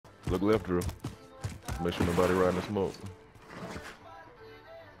Look left, Drew. Make sure nobody riding the smoke.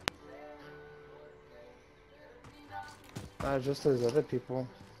 Just those other people,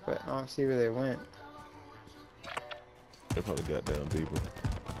 but I don't see where they went. They probably got down deeper.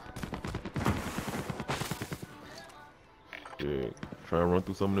 Yeah, try and run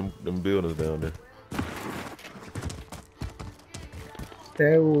through some of them buildings down there. Te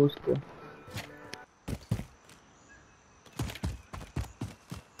busco.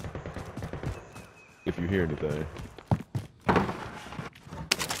 If you hear anything.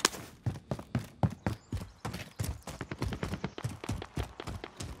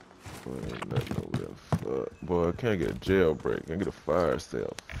 Boy, ain't nothing over there. Fuck. Boy, I can't get a jailbreak. Can't get a fire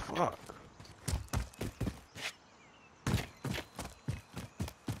sale. Fuck.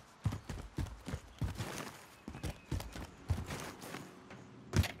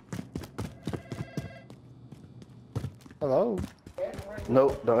 Hello?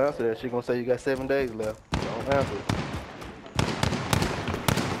 Nope, don't answer that. She gonna say you got 7 days left. Don't answer.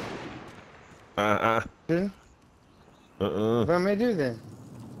 What am I do then?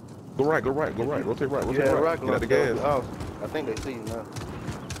 Go right, go right, go right. Rotate right, rotate Yeah, right. Get out the gas. Oh, I think they see you now.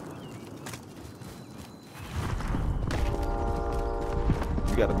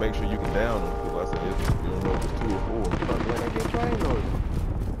 You got to make sure you can down them, because I said you don't know if it's 2 or 4. Fuck, when they get train noise.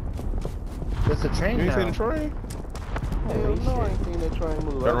 There's a train You ain't now. seen the train? Hell no, I ain't seen that train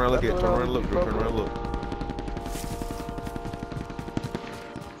move. Turn around, look at it. Turn around, look, Drew. Turn around, look.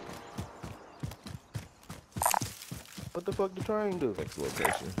 What the fuck the train do? Next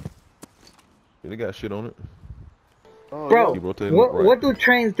location. Yeah, they got shit on it. Oh, Bro, right. what do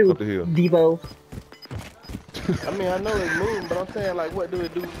trains do, Up the hill. Devo? I mean, I know they move, but I'm saying, like, what do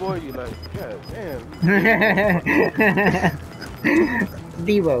it do for you? Like, god damn.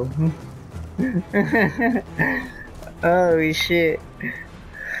 Devo. Oh shit.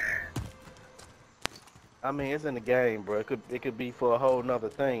 I mean, it's in the game, bro. It could be for a whole nother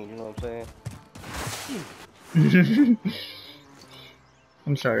thing, you know what I'm saying?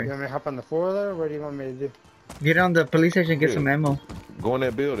 I'm sorry. You want me to hop on the 4-wheeler, or what do you want me to do? Get on the police station and get some ammo. Go in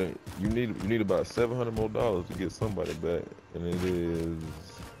that building. You need about $700 more to get somebody back, and it is.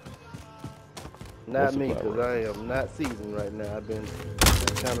 Not me, because I am not seasoned right now. I've been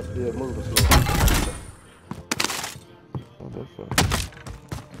kind of still moving slow. What the fuck?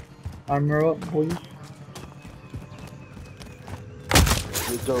 Armor up, please.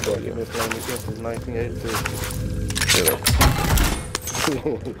 Good job, back. You've been playing this since 1983.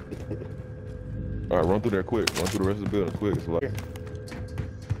 Alright, run through there quick. Run through the rest of the building quick. It's like...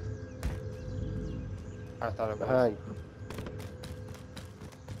 I thought it was. Behind you.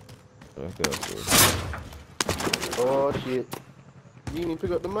 Oh shit. You didn't even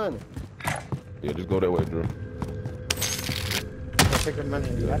pick up the money. Yeah, just go that way, Drew. I'll pick up money.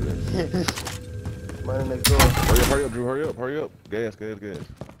 Yeah. Money next door. Hurry up, Drew. Hurry up, hurry up. Gas.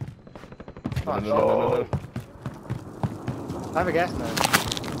 No. I have a gas man.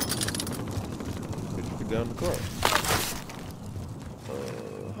 Get down the car.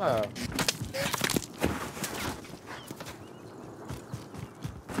 Oh.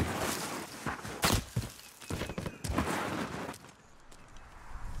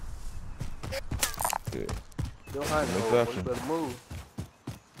 Yeah. Don't hide No the hole, option. you better move.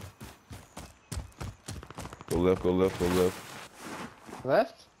 Go left.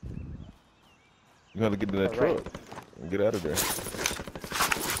 Left? You gotta get in that truck and get out of there.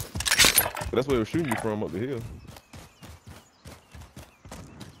 But that's where they were shooting you from up the hill.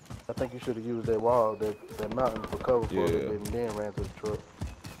 I think you should have used that wall, that mountain for cover for a little bit, and then ran to the truck.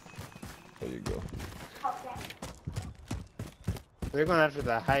 There you go. We're going after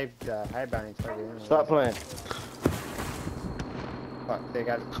the high bounty target. Anyway. Stop playing. Fuck, they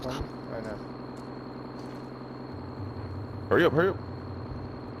got it. Or no? Hurry up. You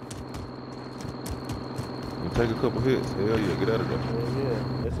take a couple hits. Hell yeah, get out of there.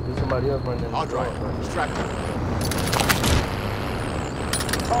 Yeah. There's somebody else running in the I'll drive. Distract him.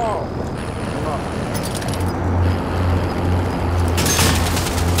 Oh!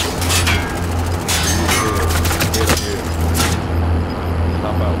 Yeah.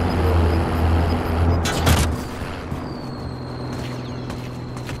 Hop out.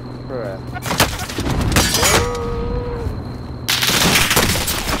 Bruh.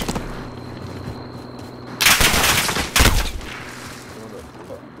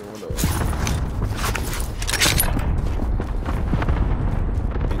 Going up.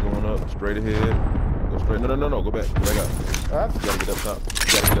 Keep going up, straight ahead. Go straight. No. Go back. Go back out. You gotta get up top.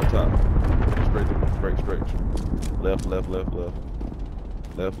 Straight.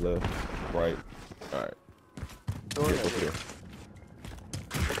 Left. Right. Alright. Get up here.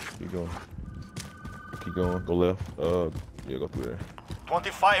 Keep going. Keep going. Go left. Yeah, go through there.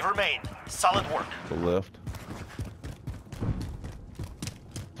 25 remain. Solid work. Go left.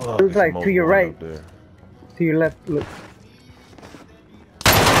 Looks like to your right. To your left, look.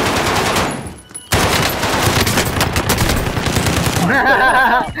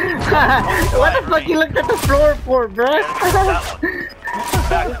 What the fuck you looked at the floor for, bro? Back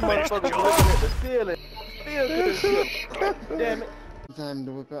This to finish the motherfucker's job. looking at the ceiling. Still couldn't see it. Damn it. Time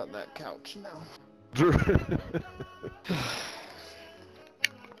to whip out that couch now.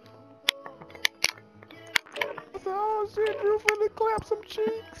 Oh shit, Drew finna clap some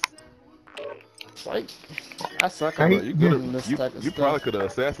cheeks. Like, I suck Are at you- You doing this type of you stuff. probably could have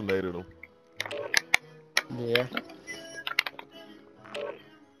assassinated him. Yeah.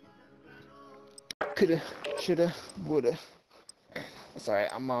 Coulda, shoulda, woulda. It's alright,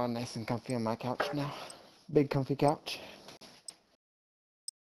 I'm all nice and comfy on my couch now. Big comfy couch.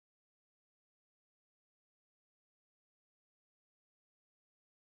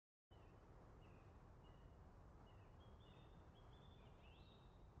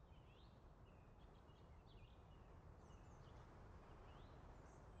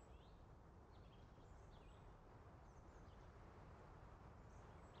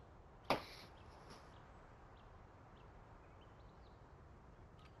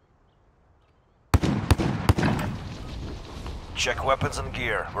 Check weapons and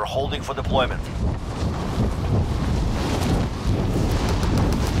gear. We're holding for deployment.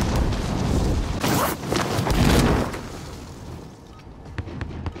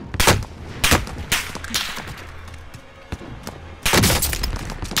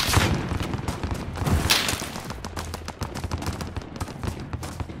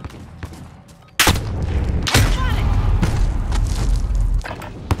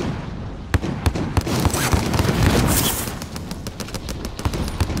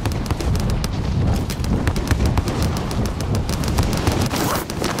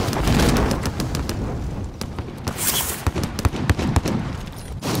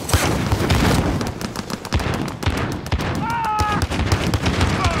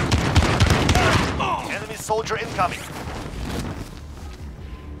 Soldier incoming.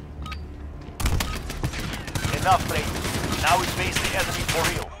 Enough, Drake. Now we face the enemy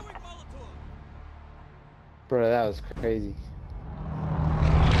for real. Bro, that was crazy.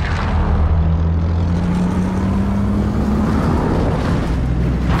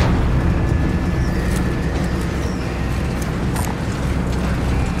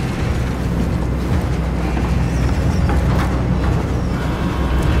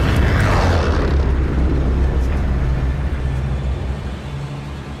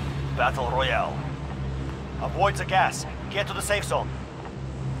 Battle Royale. Avoid the gas. Get to the safe zone.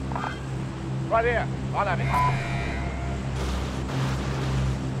 Right here. On at it.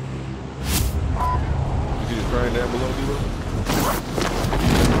 You see the train down below, Debo?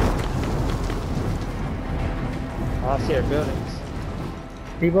 All I see are buildings.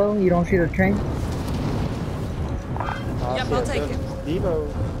 Debo, you don't see the train? All I Yep, see I'll are take it.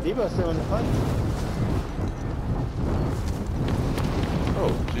 buildings. Debo's still in the fight.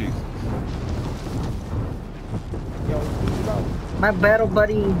 Oh, jeez. Yo, Debo. My battle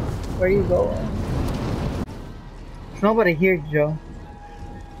buddy, where you going? There's nobody here, Joe.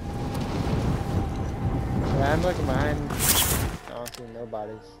 Yeah, I'm looking behind me. I don't see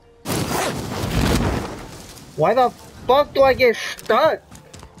nobody's. Why the fuck do I get stuck?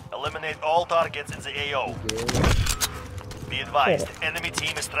 Eliminate all targets in the AO. Be advised, enemy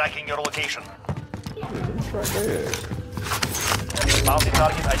team is tracking your location. It's right there. Bounty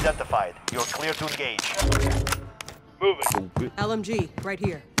target identified. You're clear to engage. Moving. Stupid. LMG, right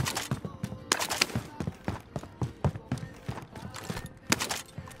here.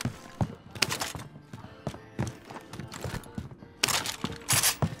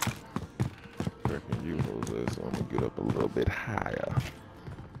 Reckon you know this, so I'm gonna get up a little bit higher.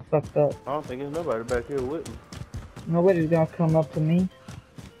 Fucked up. I don't think there's nobody back here with me. Nobody's gonna come up to me.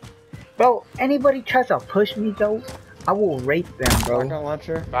 Bro, anybody tries to push me though, I will rape them, bro. Rocket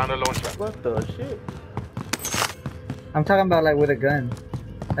launcher. Found a launcher. What the shit? I'm talking about like with a gun.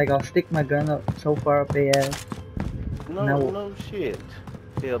 Like I'll stick my gun up so far up their ass. No, No. no shit.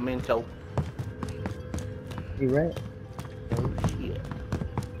 Hell, Minto. You right? No shit.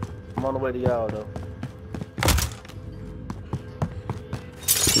 I'm on the way to y'all though.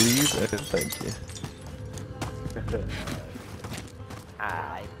 Please and thank you.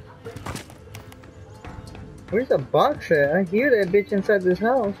 Aye. Where's the box at? I hear that bitch inside this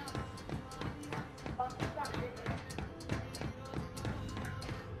house.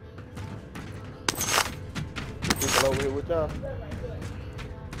 People over here with y'all.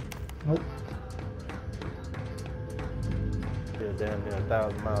 Nope. They're damn near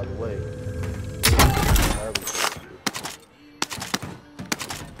 1,000 miles away.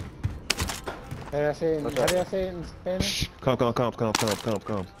 How do I say it in Spanish? Come.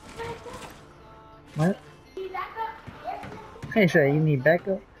 What? Hey, say you need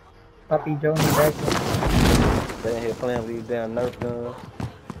backup? Puppy Joe need backup? They in here playing with these damn Nerf guns.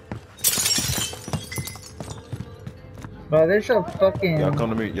 Bro, there's a fucking... Y'all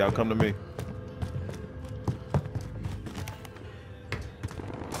come to me.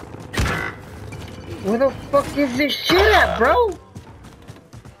 Where the fuck is this shit at, bro?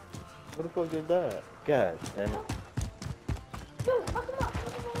 What the fuck is that? God damn it.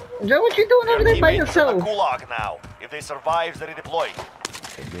 Joe, what you doing over there by teammates in the yourself? gulag now. If they survive, they redeploy.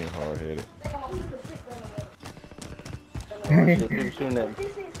 I'm being hard-headed. Shit, people shooting at me.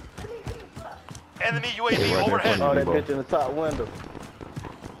 Enemy UAV Right there in overhead. front Oh, of that you, bitch in the top window.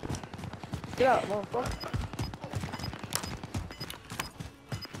 Get out, motherfucker.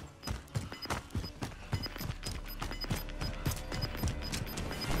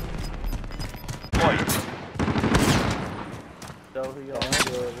 So he on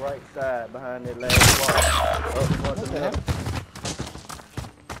the right side behind that last wall. Up front of the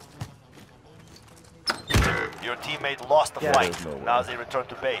Your teammate lost the Yeah, fight. there's no way. Now they return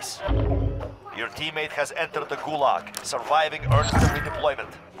to base. Your teammate has entered the gulag. Surviving earns them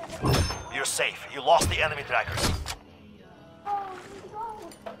redeployment. You're safe. You lost the enemy trackers.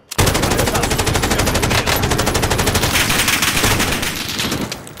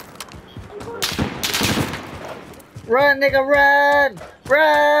 Run, nigga, run!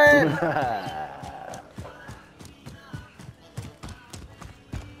 Run!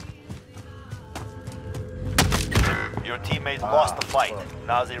 Your teammate lost the fight.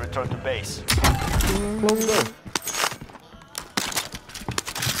 Now they return to base. Close the door.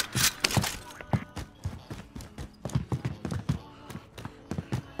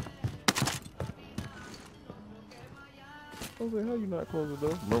 I was like, how you not close the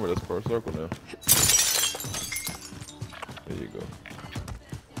door? Remember, that's first circle now. There you go.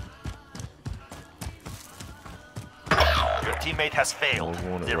 Your teammate has failed.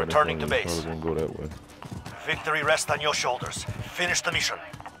 I was They're right in returning to front of you. base. Probably gonna go that way. Victory rests on your shoulders. Finish the mission.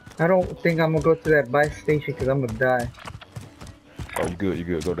 I don't think I'm gonna go to that buy station because I'm gonna die. Oh, you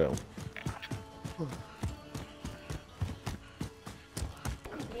good, go down.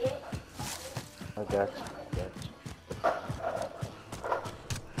 I got you.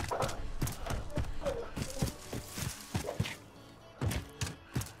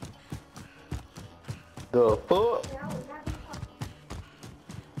 The fuck?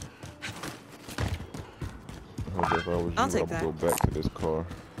 I hope if I was I'll you, take I would that. go back to this car.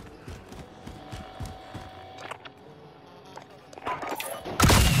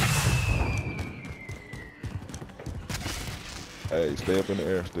 Hey, stay up in the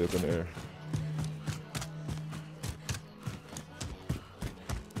air, stay up in the air.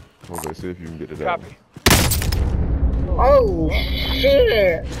 Okay, see if you can get it out. Oh,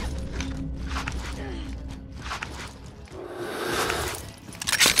 shit!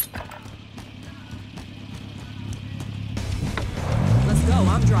 Let's go,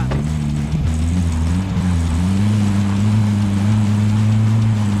 I'm driving.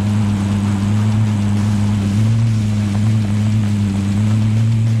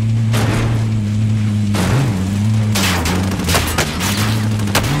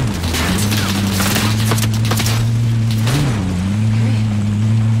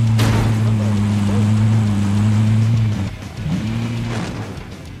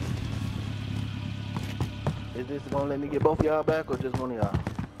 Is this gonna let me get both of y'all back or just one of y'all?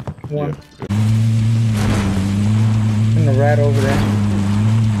 One. And the rat over there.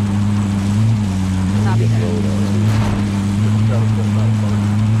 Copy that.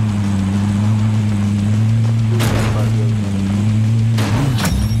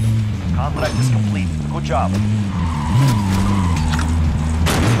 Contract is complete. Good job. I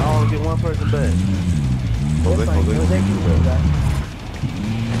only get one person back. Jose, get back.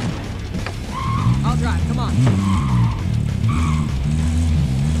 I'll drive, come on.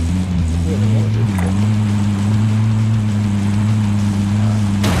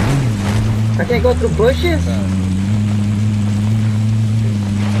 I can't go through bushes? Nah,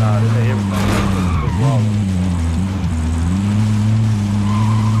 this ain't everything. It's wrong.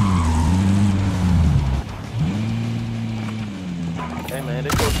 Hey man,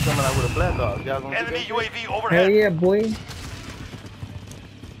 this coach coming out with a black ops. Y'all gonna Enemy get that shit? UAV Hell overhead. yeah, boy.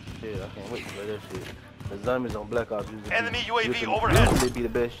 Yeah, I can't wait to play that shit. The zombies on Black Ops usually Enemy be, UAV usually overhead. be the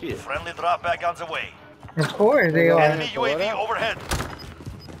best shit. Friendly drop back on the way. Of course they are. Enemy UAV overhead.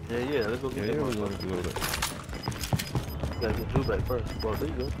 Yeah, let's go get that we're one. gonna do that. Gotta get Drew back first. Well, there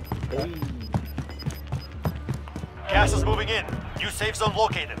you go. Hey. Gas is moving in. New safe zone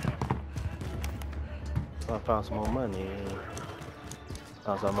located. I found some more money.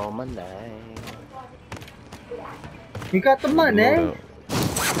 Found some more money. You got the money. Loadout.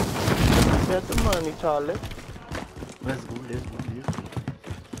 Got the money, Charlie. Let's go.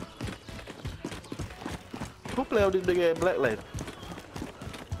 Who play with this big ass black lady?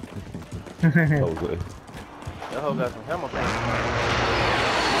 Jose. That hoe got some hammer pants.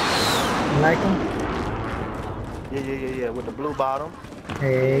 Like him? Yeah. With the blue bottom.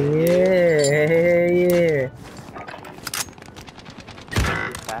 Hey yeah.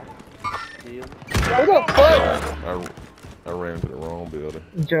 Yeah. What the fuck? I ran to the wrong building.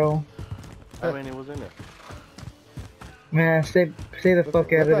 Joe. How many was in there? Man, stay the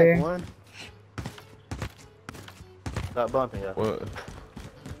fuck out of there. One. Stop bumping, yeah. What?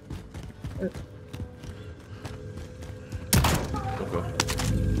 Okay.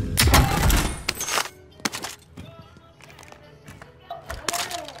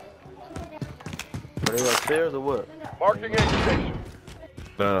 Are they upstairs or what? Marking aid station.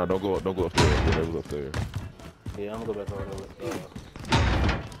 No, don't go upstairs. Yeah, they was upstairs. Yeah, I'm gonna go back over there with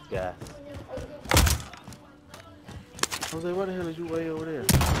gas. Jose, where the hell is you way over there?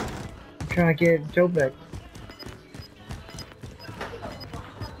 Trying to get Joe back.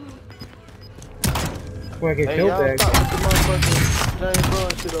 Before I get Hey, Joe y'all back. stop with the motherfucking James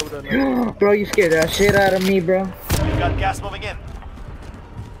Bond shit over there now. Bro, you scared that shit out of me, bro. We've got gas moving in.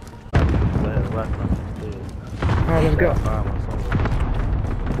 Alright, let's go.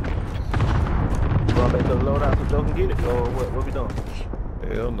 Going back to the loadout so Joe can get it, or what we doing?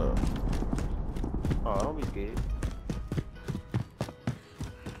 Hell no. Oh, don't be scared.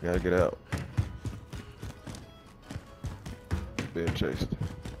 Gotta get out. Being chased.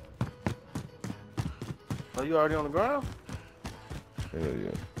 Oh, you already on the ground? Hell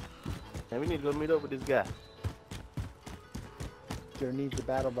yeah. And we need to go meet up with this guy. There needs a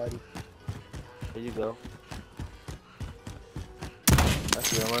battle buddy. There you go. I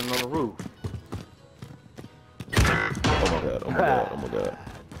see him running on the roof. Oh my god.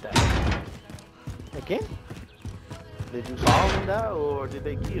 Again? Did you fall and die, or did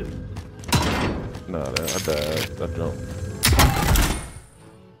they kill you? Nah, I died. I jumped.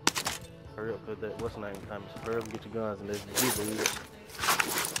 Hurry up, cause that what's the name time? Hurry up and get your guns and let's get it.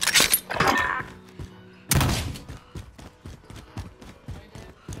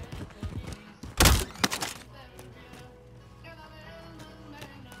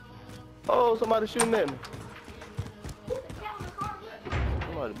 Oh, somebody shooting at me.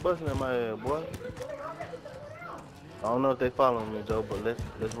 Somebody busting at my ass, boy. I don't know if they following me, Joe, but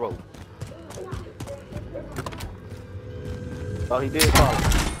let's roll. Oh, he did follow.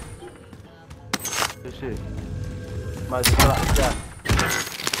 Good shit. Might just fall out the sky.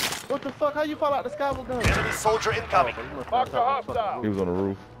 What the fuck? How you fall out the sky with guns? Enemy soldier incoming. He was on the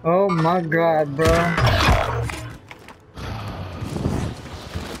roof. Oh my god, bro.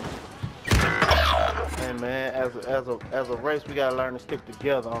 Hey man, as a race, we gotta learn to stick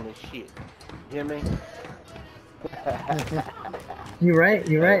together on this shit. You hear me? You right.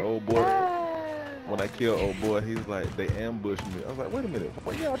 Hey, old boy. When I killed old boy, he's like, they ambushed me. I was like, wait a minute,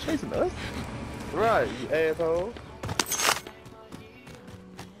 what y'all chasing us? Right, you asshole.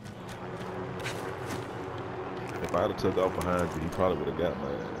 If I'd have took off behind you, he probably would have got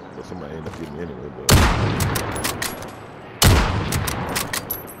my ass. But somebody ended up getting me anyway, but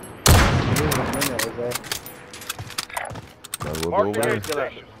might as well go over there.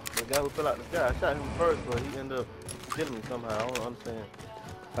 The guy who fell out the sky, I shot him first, but he ended up getting me somehow. I don't understand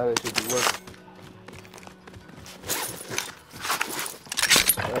how that should be working.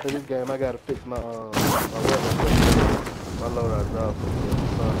 After this game, I gotta fix my weapon, my loadout drop.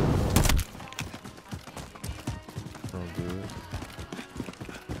 Oh, good.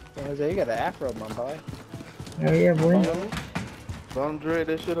 Jose, you got an afro, my boy. Oh yeah, boy. So I'm dread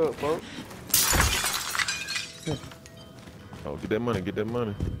that shit up, folks. Oh, get that money, get that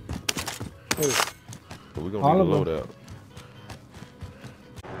money. Hey. But we're gonna All need a of them. loadout.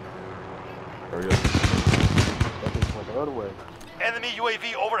 Hurry up. That bitch went the other way. Enemy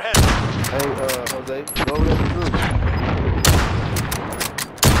UAV overhead. Hey, Jose, go over there to the roof.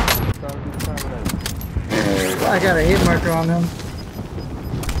 Trying to do the time. I got a hit marker on him.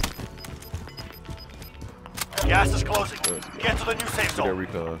 Gas is closing. Get to the new safe Get that zone.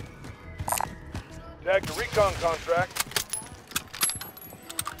 recon. Tag the recon contract.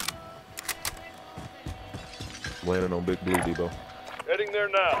 Landing on Big Blue, Debo. Heading there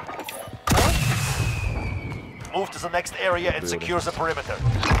now. Move to the next area and secure the perimeter.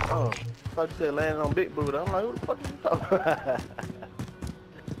 Oh, I thought you said landing on Big Booty. I'm like, who the fuck you talking about?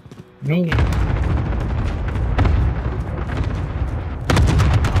 Me.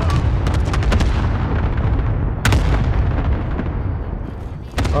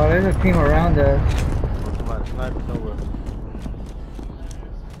 Oh, there's a team around us. Somebody sniping somewhere.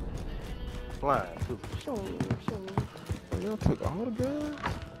 Flying, too. Oh, y'all took all the guns?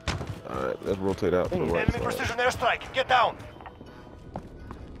 Alright, let's rotate out to the right Enemy side. precision airstrike. Get down.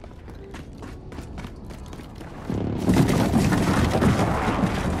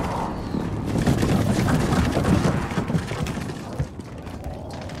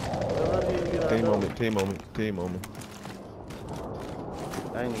 Team on me.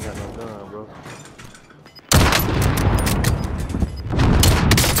 I ain't even got no gun, bro.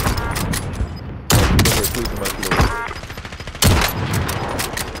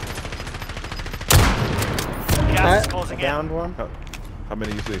 Gas is closing in. Downed one. How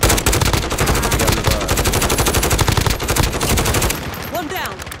many you see? One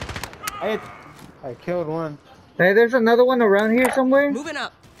down. I killed one. Hey, there's another one around here somewhere. Moving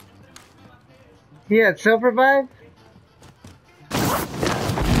up. He had self-revive.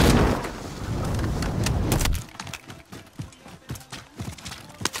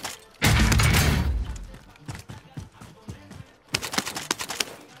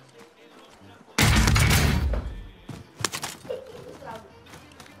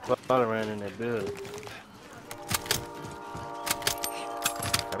 I ran in that building.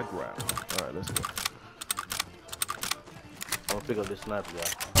 Gotta grab. Alright, let's go. I'm gonna pick up this sniper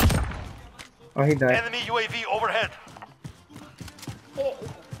guy. Oh, he died. Enemy UAV overhead.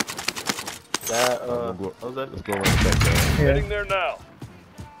 That, Let's go around the back down. Heading there now.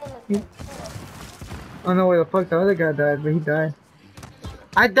 I don't know where the fuck the other guy died, but he died.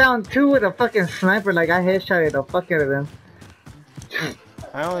 I downed two with a fucking sniper, like I headshotted the fuck out of them.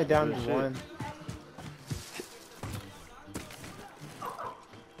 I only downed Good one.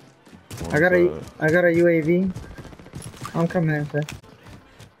 I got a UAV. I'm coming in, sir.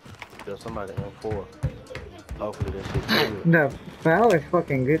 There's somebody M4. Hopefully that shit's good. The foul is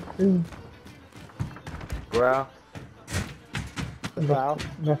fucking good too. Growl. The foul.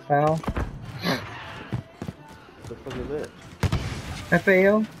 The foul. What the fuck is that?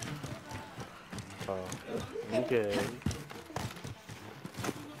 FAO. Oh, okay.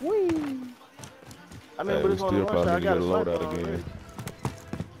 Whee! I mean, Hey, but we it's on still the one probably side. I need to got get a a sniper loadout already. again.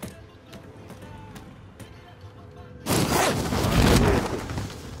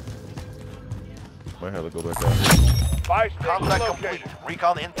 Might have to go back out here. Buy station Contract complete. located.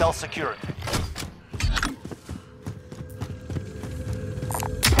 Recon intel secured.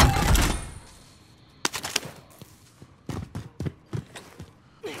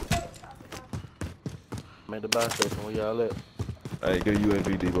 I'm at the buy station. Where y'all at? Hey, get a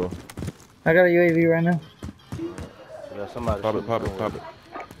UAV, Debo. I got a UAV right now. We got somebody Pop it, shooting pop it, somewhere. pop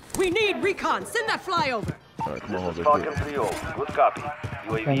it. We need recon. Send that flyover. Alright, come on, Jose. Falcon Quick. 3-0. Good copy.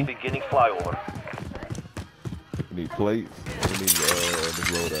 UAV beginning flyover. We need plates. We need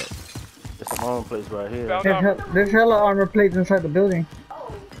this loadout. It's some arm place right here. Found There's hella armor plates inside the building.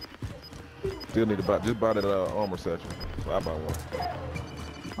 Still need to buy. Just buy that armor section. So I buy one.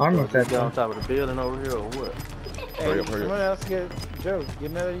 Armor Just get on section. top of the building over here or what? Hurry up, hurry Someone up. else get Joe.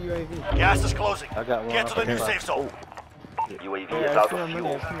 Get another UAV. Gas is closing. I got one. Get to the new Okay. safe zone. UAV Yeah, is I out see my of money.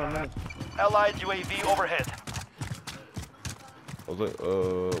 fuel. I see my money. Allied UAV overhead. Jose, what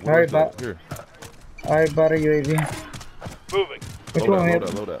Alright, is that? bye. Here. I bought a UAV. moving. Which Load one? out, man? load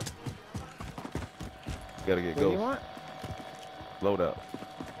out, load out. Gotta get What do you ghost. want? Load out.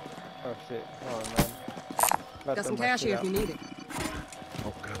 Oh shit. Oh man. About Got to some throw my cash shit here if out. you need it.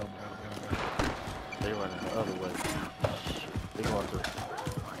 Oh god, oh god, oh god. They running the other way. Shit. They going to the.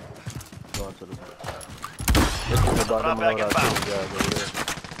 They talking about them Drop back loadout inbound. shooting guys over there.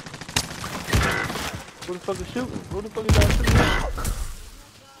 Who the fuck is shooting? Who the fuck is that shooting at?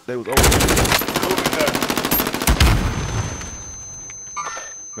 They was over. Moving there.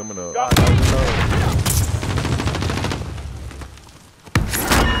 Coming up. Got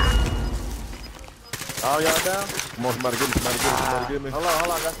All y'all down? Come on, somebody get me, somebody get me, somebody get me. Hold on,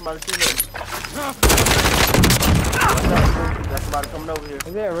 got somebody shooting at me. Got somebody coming over here.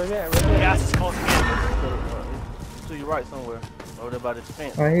 Right there, right there, right there. Gas is closing in. To your right somewhere. Over there by this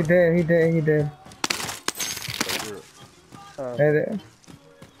fence. Oh, he dead. He dead. He dead. Right here. Right there.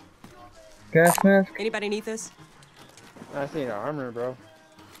 Gas mask. Anybody need this? I see the armor, bro.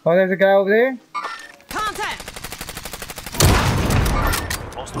 Oh, there's a guy over there. Contact!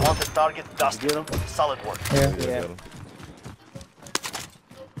 Most wanted target dust. Get him? Solid work. Yeah. Yeah. Yeah. got 'em.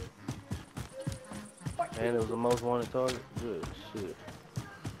 And it was the most wanted target. Good shit.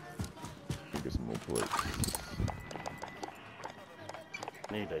 Get some more plates.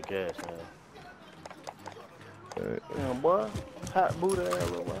 Need that gas, man. Uh, Damn, boy. Hot Buddha ass,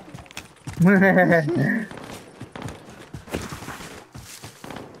 little boy.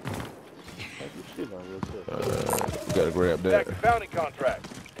 we gotta grab that. Second bounty contract.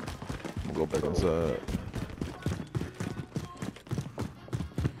 I'm gonna go back inside.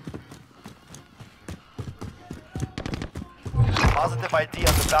 Positive ID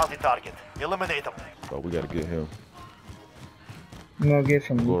on the bounty target. Eliminate them. Oh, we gotta get him. I'm gonna get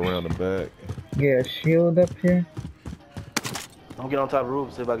some. Go around the back. Get a shield up here. I'm gonna get on top of the roof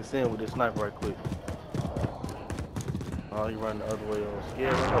and see if I can see him with this sniper right quick. Oh, he running the other way on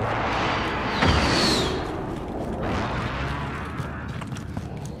scared.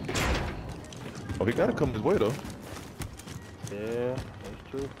 Oh, he gotta come this way though. Yeah, that's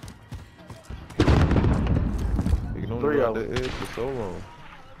true. He can only Three ride of that edge for so long.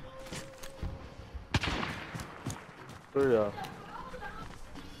 3 of them.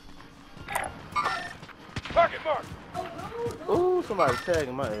 Target mark. Ooh, somebody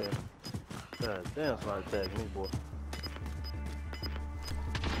tagging my ass. God damn, somebody tagging me, boy.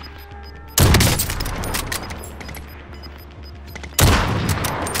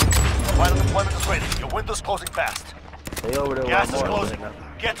 Final deployment is ready. Your window's closing fast. They over there. Gas is with closing.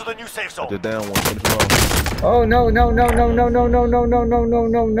 Get to the new safe I zone. did down one. Finish him off. Oh no no no no no no no no no no no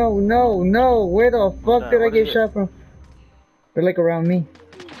no no no no! Where the fuck did I What get is shot from? They're like around me.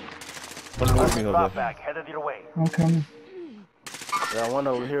 One more with me, Drop Jose. back. Headed your way. I'm coming. Yeah, one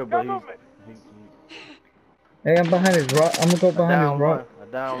over here, but he Hey, I'm behind his rock. I'm gonna go behind down his one. rock. I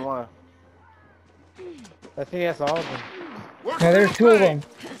down one. I think that's all of them. No, there's 2 of them.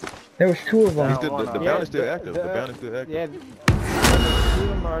 There was 2 of them. He's still, the Yeah, bounty's still active. The bounty's still active. Yeah, 2 of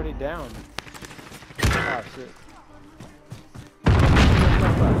them are already down. Oh shit.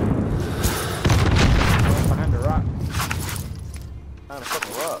 Behind the rock. Behind the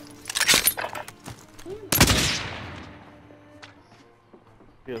fucking rock.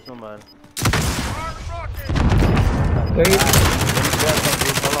 Kill somebody. Wait.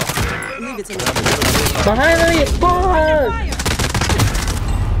 Leave it to me. Behind me! Fuck!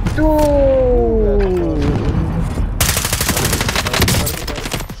 Dude!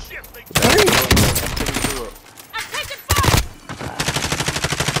 I'm taking fire!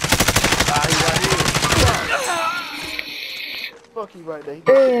 Fuck you right there.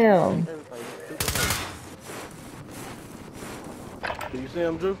 Damn! Do you see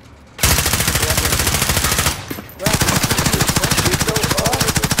him, Drew?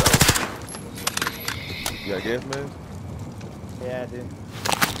 You got gas, man? Yeah, I did.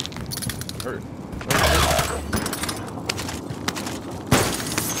 Hurt.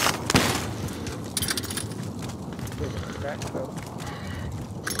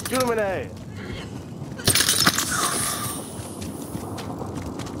 Shoot him in the head.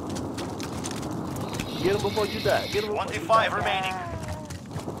 Get him before you die. Get him before 25 remaining.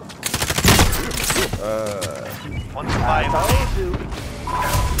 25. I told you.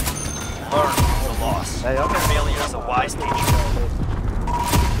 Learn from the loss. Hey, okay. Failure is a wise teacher.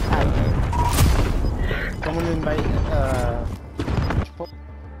 Someone invite,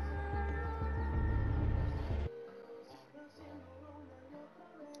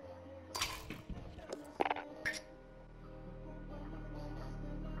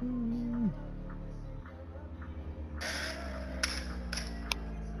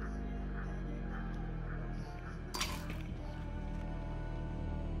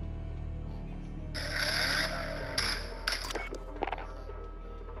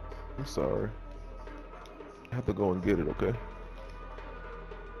 I'm sorry. I have to go and get it, okay?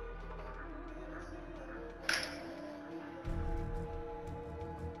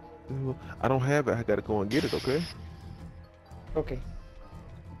 I don't have it. I gotta go and get it, okay? okay.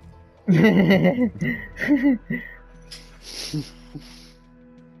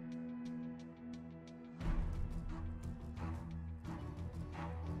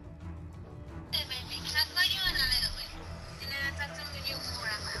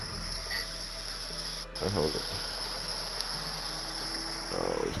 Hold it.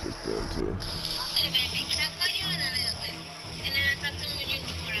 Oh, it's just done too.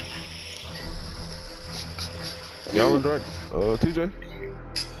 Y'all in dark? TJ?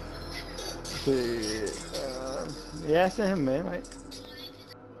 Yeah, I sent him, man, right?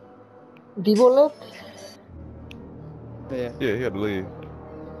 Devo left? Yeah. Yeah, he had to leave.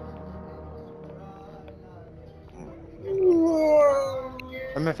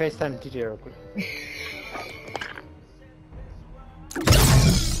 I'm gonna FaceTime TJ real quick.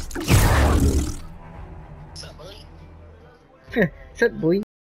 Set boy.